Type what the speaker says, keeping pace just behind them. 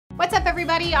What's up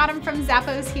everybody, Autumn from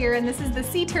Zappos here, and this is the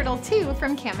Seaturtle 2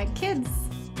 from Kamik&reg.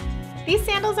 These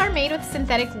sandals are made with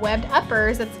synthetic webbed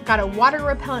uppers that's got a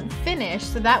water-repellent finish,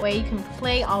 so that way you can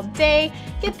play all day,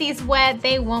 get these wet,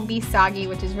 they won't be soggy,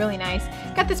 which is really nice.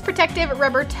 Got this protective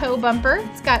rubber toe bumper.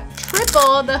 It's got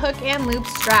triple the hook and loop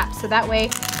straps, so that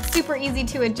way super easy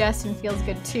to adjust and feels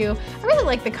good too. I really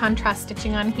like the contrast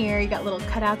stitching on here. You got little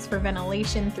cutouts for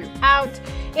ventilation throughout.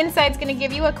 Inside's gonna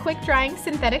give you a quick drying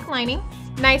synthetic lining.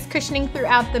 Nice cushioning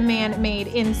throughout the man-made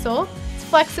insole. It's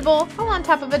flexible, all on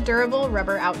top of a durable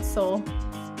rubber outsole.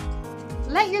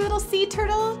 Let your little sea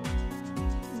turtle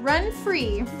run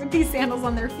free with these sandals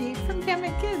on their feet from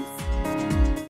Kamik&reg.